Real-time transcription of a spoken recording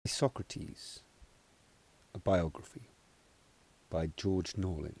Isocrates, a biography by George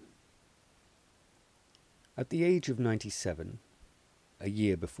Norlin. At the age of 97, a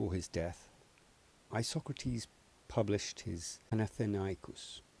year before his death, Isocrates published his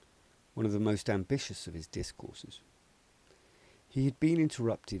Anathenaicus, one of the most ambitious of his discourses. He had been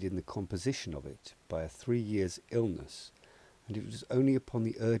interrupted in the composition of it by a 3 years' illness, and it was only upon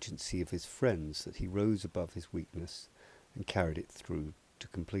the urgency of his friends that he rose above his weakness and carried it through to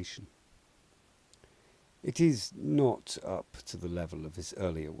completion. It is not up to the level of his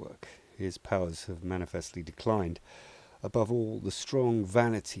earlier work. His powers have manifestly declined. Above all, the strong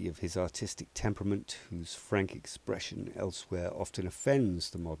vanity of his artistic temperament, whose frank expression elsewhere often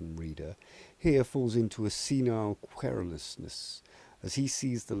offends the modern reader, here falls into a senile querulousness, as he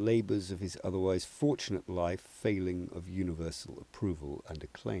sees the labours of his otherwise fortunate life failing of universal approval and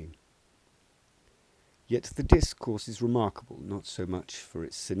acclaim. Yet the discourse is remarkable, not so much for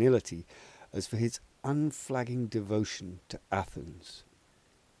its senility, as for his unflagging devotion to Athens.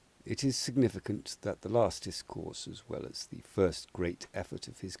 It is significant that the last discourse, as well as the first great effort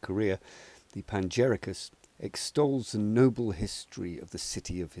of his career, the Panegyricus, extols the noble history of the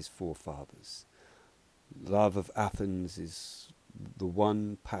city of his forefathers. Love of Athens is the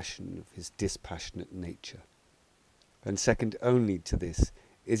one passion of his dispassionate nature, and second only to this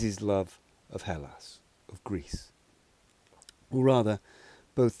is his love of Hellas, of Greece. Or rather,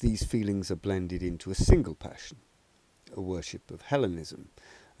 both these feelings are blended into a single passion, a worship of Hellenism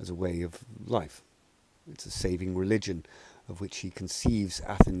as a way of life. It's a saving religion of which he conceives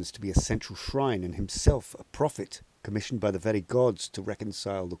Athens to be a central shrine and himself a prophet commissioned by the very gods to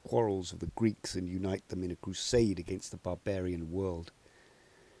reconcile the quarrels of the Greeks and unite them in a crusade against the barbarian world.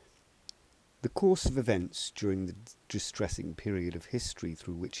 The course of events during the distressing period of history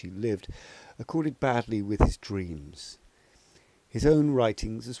through which he lived accorded badly with his dreams. His own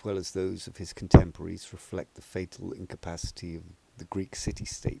writings, as well as those of his contemporaries, reflect the fatal incapacity of the Greek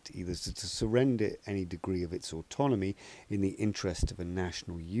city-state either to surrender any degree of its autonomy in the interest of a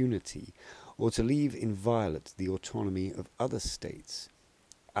national unity, or to leave inviolate the autonomy of other states.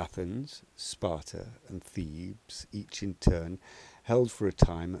 Athens, Sparta, and Thebes, each in turn, held for a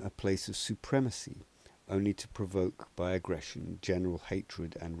time a place of supremacy, only to provoke by aggression general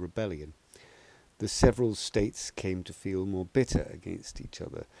hatred and rebellion. The several states came to feel more bitter against each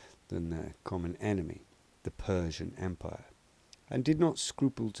other than their common enemy, the Persian Empire, and did not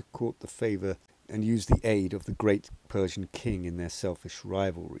scruple to court the favour and use the aid of the great Persian king in their selfish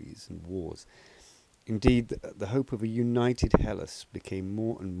rivalries and wars. Indeed, the hope of a united Hellas became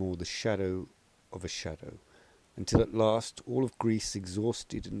more and more the shadow of a shadow, until at last all of Greece,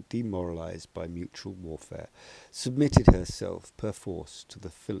 exhausted and demoralized by mutual warfare, submitted herself perforce to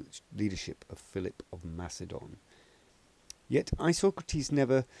the leadership of Philip of Macedon. Yet Isocrates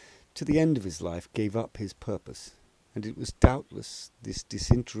never, to the end of his life, gave up his purpose, and it was doubtless this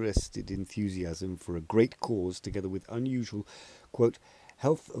disinterested enthusiasm for a great cause, together with unusual, quote,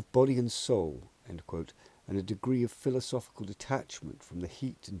 health of body and soul, end quote, and a degree of philosophical detachment from the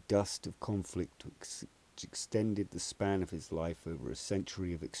heat and dust of conflict which extended the span of his life over a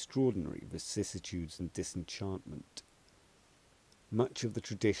century of extraordinary vicissitudes and disenchantment. Much of the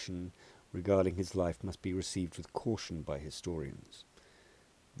tradition regarding his life must be received with caution by historians.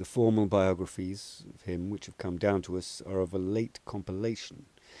 The formal biographies of him which have come down to us are of a late compilation,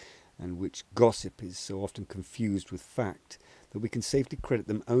 and which gossip is so often confused with fact that we can safely credit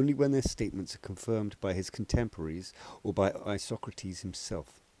them only when their statements are confirmed by his contemporaries or by Isocrates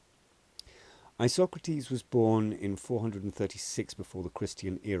himself. Isocrates was born in 436 before the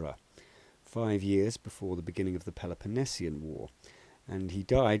Christian era, 5 years before the beginning of the Peloponnesian War, and he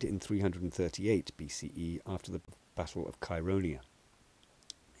died in 338 B.C.E. after the Battle of Chaeronea.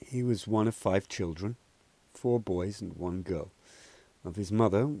 He was one of 5 children, 4 boys and 1 girl. Of his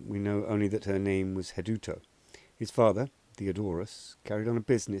mother, we know only that her name was Heduto. His father, Theodorus, carried on a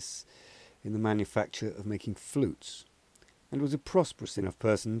business in the manufacture of making flutes, and was a prosperous enough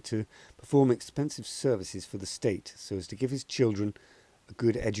person to perform expensive services for the state so as to give his children a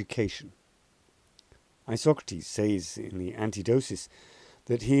good education. Isocrates says in the Antidosis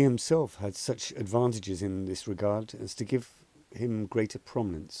that he himself had such advantages in this regard as to give him greater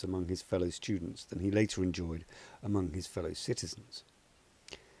prominence among his fellow students than he later enjoyed among his fellow citizens.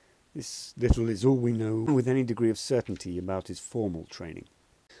 This little is all we know with any degree of certainty about his formal training.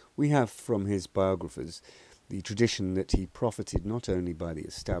 We have from his biographers the tradition that he profited not only by the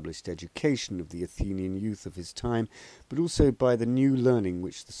established education of the Athenian youth of his time, but also by the new learning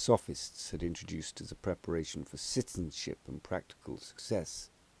which the sophists had introduced as a preparation for citizenship and practical success.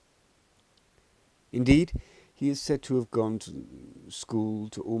 Indeed, He is said to have gone to school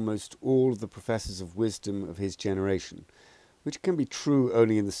to almost all of the professors of wisdom of his generation, which can be true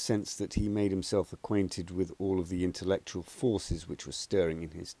only in the sense that he made himself acquainted with all of the intellectual forces which were stirring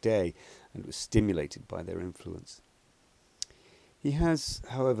in his day and was stimulated by their influence. He has,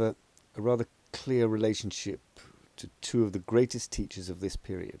 however, a rather clear relationship to two of the greatest teachers of this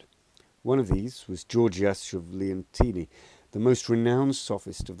period. One of these was Gorgias of Leontini, the most renowned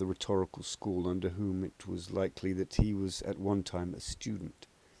sophist of the rhetorical school, under whom it was likely that he was at one time a student.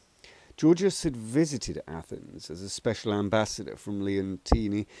 Gorgias had visited Athens as a special ambassador from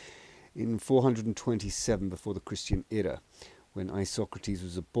Leontini in 427 before the Christian era, when Isocrates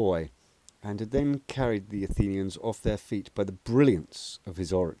was a boy, and had then carried the Athenians off their feet by the brilliance of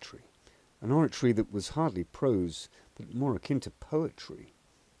his oratory, an oratory that was hardly prose, but more akin to poetry,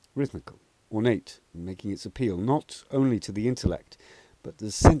 rhythmical, ornate, in making its appeal not only to the intellect, but the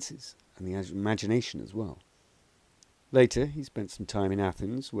senses and the imagination as well. Later, he spent some time in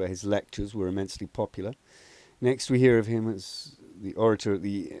Athens, where his lectures were immensely popular. Next, we hear of him as the orator at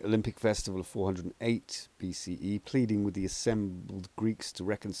the Olympic festival of 408 B.C.E., pleading with the assembled Greeks to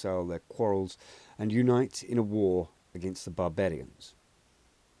reconcile their quarrels and unite in a war against the barbarians.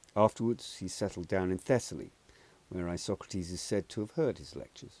 Afterwards, he settled down in Thessaly, where Isocrates is said to have heard his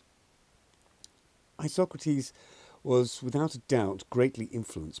lectures. Isocrates was, without a doubt, greatly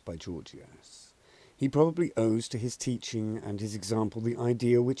influenced by Gorgias. He probably owes to his teaching and his example the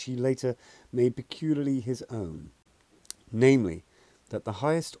idea which he later made peculiarly his own, namely, that the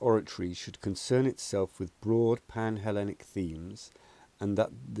highest oratory should concern itself with broad pan-Hellenic themes, and that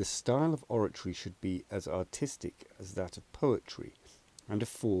the style of oratory should be as artistic as that of poetry, and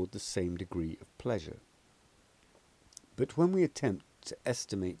afford the same degree of pleasure. But when we attempt to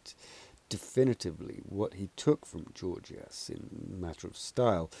estimate definitively what he took from Gorgias in matter of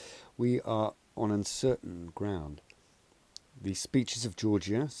style, we are on uncertain ground. The speeches of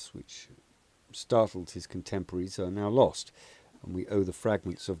Gorgias, which startled his contemporaries, are now lost, and we owe the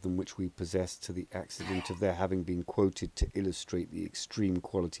fragments of them which we possess to the accident of their having been quoted to illustrate the extreme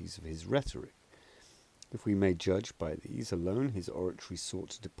qualities of his rhetoric. If we may judge by these alone, his oratory sought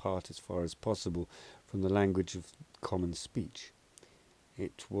to depart as far as possible from the language of common speech.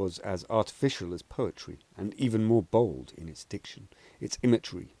 It was as artificial as poetry, and even more bold in its diction, its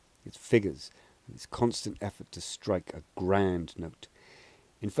imagery, its figures, and its constant effort to strike a grand note.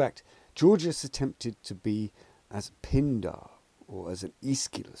 In fact, Gorgias attempted to be as Pindar or as an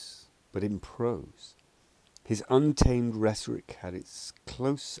Aeschylus, but in prose. His untamed rhetoric had its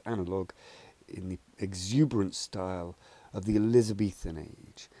close analogue in the exuberant style of the Elizabethan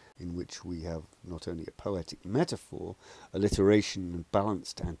age, in which we have not only a poetic metaphor, alliteration and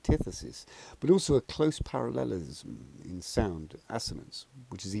balanced antithesis, but also a close parallelism in sound, assonance,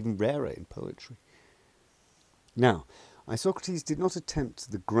 which is even rarer in poetry. Now, Isocrates did not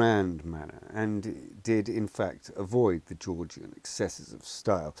attempt the grand manner, and did, in fact, avoid the Georgian excesses of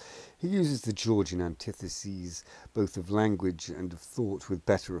style. He uses the Georgian antitheses, both of language and of thought, with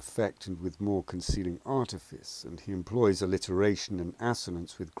better effect and with more concealing artifice, and he employs alliteration and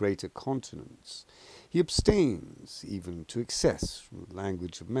assonance with greater continence. He abstains, even to excess, from the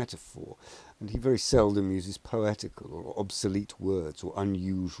language of metaphor, and he very seldom uses poetical or obsolete words or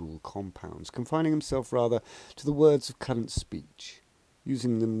unusual compounds, confining himself rather to the words of current speech,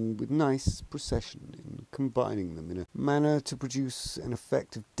 using them with nice procession, and combining them in a manner to produce an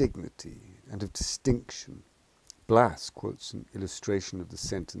effect of dignity and of distinction. Blas quotes an illustration of the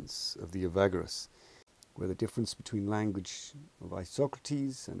sentence of the Evagris, where the difference between language of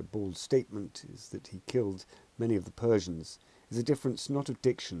Isocrates and a bald statement is that he killed many of the Persians, is a difference not of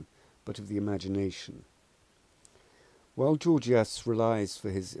diction, but of the imagination. While Gorgias relies for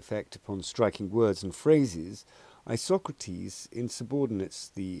his effect upon striking words and phrases, Isocrates insubordinates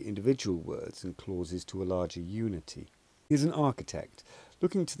the individual words and clauses to a larger unity. He is an architect,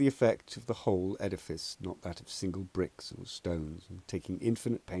 looking to the effect of the whole edifice, not that of single bricks or stones, and taking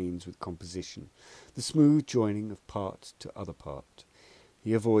infinite pains with composition, the smooth joining of part to other part.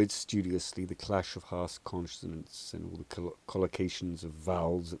 He avoids studiously the clash of harsh consonants and all the collocations of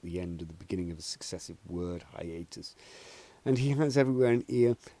vowels at the end of the beginning of a successive word hiatus, and he has everywhere an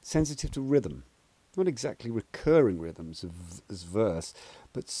ear sensitive to rhythm, not exactly recurring rhythms as verse,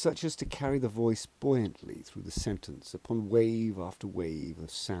 but such as to carry the voice buoyantly through the sentence upon wave after wave of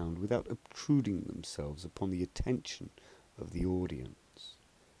sound without obtruding themselves upon the attention of the audience.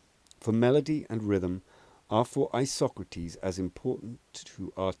 For melody and rhythm are for Isocrates as important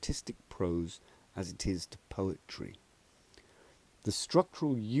to artistic prose as it is to poetry. The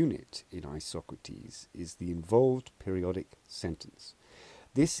structural unit in Isocrates is the involved periodic sentence,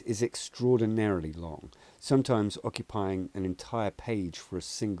 This is extraordinarily long, sometimes occupying an entire page for a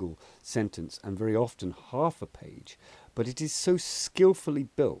single sentence, and very often half a page, but it is so skillfully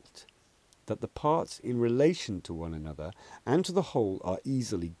built that the parts in relation to one another and to the whole are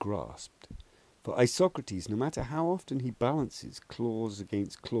easily grasped. For Isocrates, no matter how often he balances clause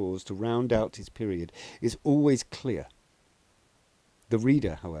against clause to round out his period, is always clear. The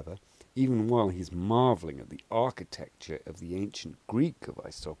reader, however, even while he is marvelling at the architecture of the ancient Greek of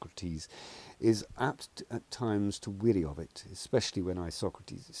Isocrates, is apt at times to weary of it, especially when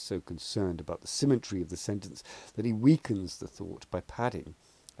Isocrates is so concerned about the symmetry of the sentence that he weakens the thought by padding,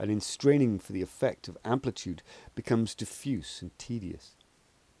 and in straining for the effect of amplitude becomes diffuse and tedious.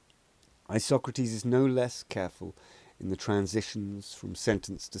 Isocrates is no less careful in the transitions from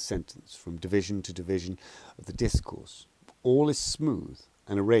sentence to sentence, from division to division of the discourse. All is smooth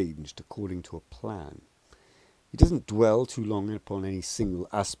and arranged according to a plan. He doesn't dwell too long upon any single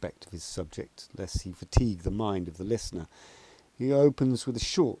aspect of his subject, lest he fatigue the mind of the listener. He opens with a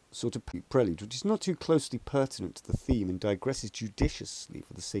short sort of prelude, which is not too closely pertinent to the theme, and digresses judiciously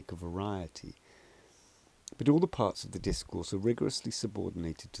for the sake of variety. But all the parts of the discourse are rigorously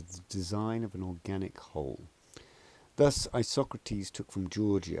subordinated to the design of an organic whole. Thus Isocrates took from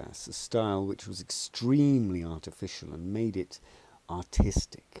Gorgias a style which was extremely artificial and made it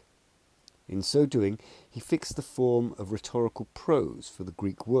artistic. In so doing, he fixed the form of rhetorical prose for the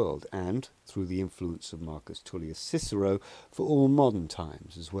Greek world and, through the influence of Marcus Tullius Cicero, for all modern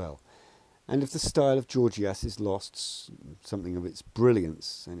times as well. And if the style of Gorgias is lost, something of its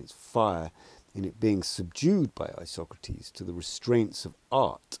brilliance and its fire in it being subdued by Isocrates to the restraints of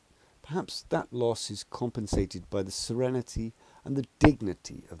art, perhaps that loss is compensated by the serenity and the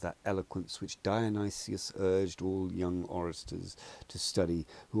dignity of that eloquence which Dionysius urged all young orators to study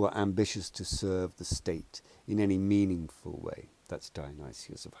who are ambitious to serve the state in any meaningful way. That's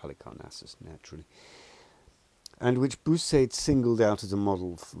Dionysius of Halicarnassus, naturally. And which Boussaid singled out as a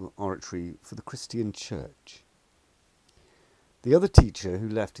model for oratory for the Christian Church. The other teacher who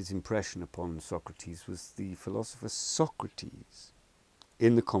left his impression upon Socrates was the philosopher Socrates.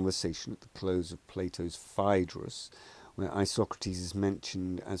 In the conversation at the close of Plato's Phaedrus, where Isocrates is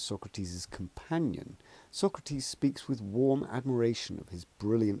mentioned as Socrates' companion, Socrates speaks with warm admiration of his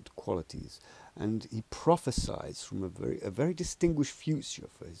brilliant qualities, and he prophesies from a very distinguished future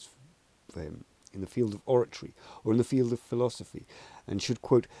for him in the field of oratory or in the field of philosophy, and should,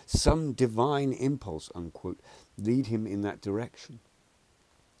 quote, some divine impulse, unquote, lead him in that direction.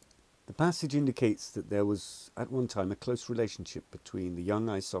 The passage indicates that there was at one time a close relationship between the young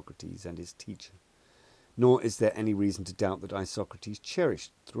Isocrates and his teacher. Nor is there any reason to doubt that Isocrates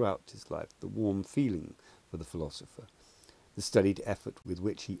cherished throughout his life the warm feeling for the philosopher, the studied effort with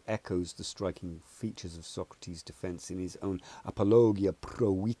which he echoes the striking features of Socrates' defence in his own Apologia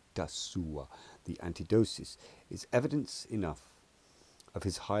pro vita sua, the Antidosis, is evidence enough of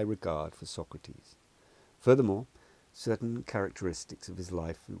his high regard for Socrates. Furthermore, certain characteristics of his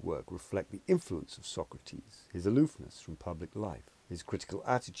life and work reflect the influence of Socrates, his aloofness from public life, his critical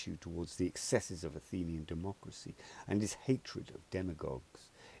attitude towards the excesses of Athenian democracy, and his hatred of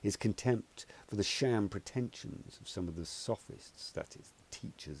demagogues, his contempt for the sham pretensions of some of the sophists, that is, the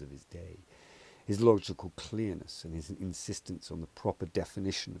teachers of his day, his logical clearness and his insistence on the proper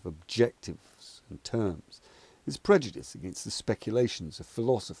definition of objectives and terms, his prejudice against the speculations of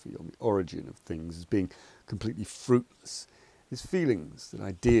philosophy on the origin of things as being completely fruitless, his feelings that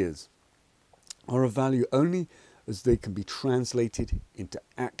ideas are of value only as they can be translated into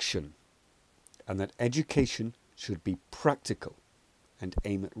action, and that education should be practical and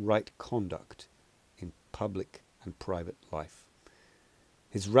aim at right conduct in public and private life.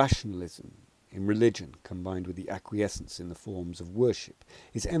 His rationalism in religion, combined with the acquiescence in the forms of worship,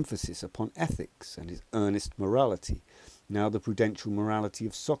 his emphasis upon ethics and his earnest morality, now the prudential morality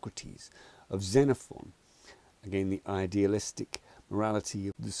of Socrates, of Xenophon, again the idealistic morality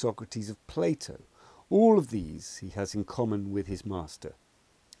of the Socrates of Plato, all of these he has in common with his master.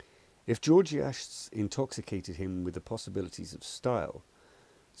 If Gorgias intoxicated him with the possibilities of style,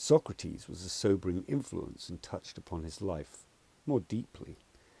 Socrates was a sobering influence and touched upon his life more deeply.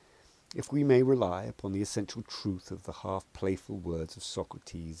 If we may rely upon the essential truth of the half-playful words of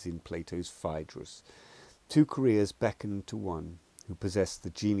Socrates in Plato's Phaedrus, two careers beckoned to one who possessed the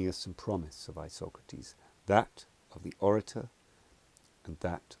genius and promise of Isocrates, that of the orator and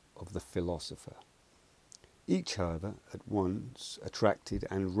that of the philosopher. Each, however, at once attracted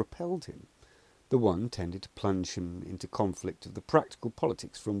and repelled him. The one tended to plunge him into conflict of the practical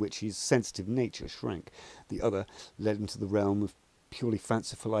politics from which his sensitive nature shrank. The other led him to the realm of purely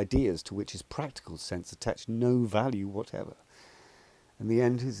fanciful ideas to which his practical sense attached no value whatever. In the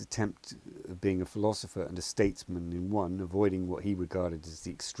end, his attempt of being a philosopher and a statesman in one, avoiding what he regarded as the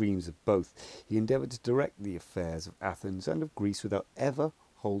extremes of both, he endeavoured to direct the affairs of Athens and of Greece without ever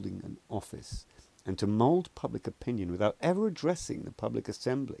holding an office, and to mould public opinion without ever addressing the public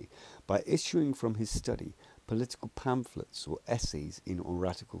assembly, by issuing from his study political pamphlets or essays in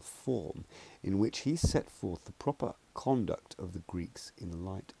oratical form, in which he set forth the proper conduct of the Greeks in the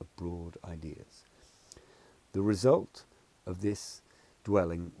light of broad ideas. The result of this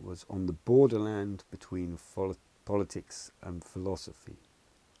dwelling was on the borderland between politics and philosophy.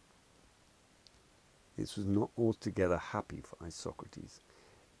 This was not altogether happy for Isocrates.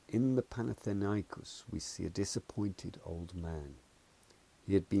 In the Panathinaikos we see a disappointed old man.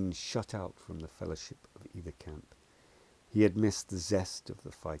 He had been shut out from the fellowship of either camp. He had missed the zest of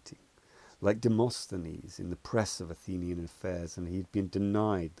the fighting, like Demosthenes in the press of Athenian affairs, and he had been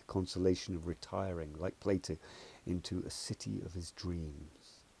denied the consolation of retiring, like Plato, into a city of his dreams.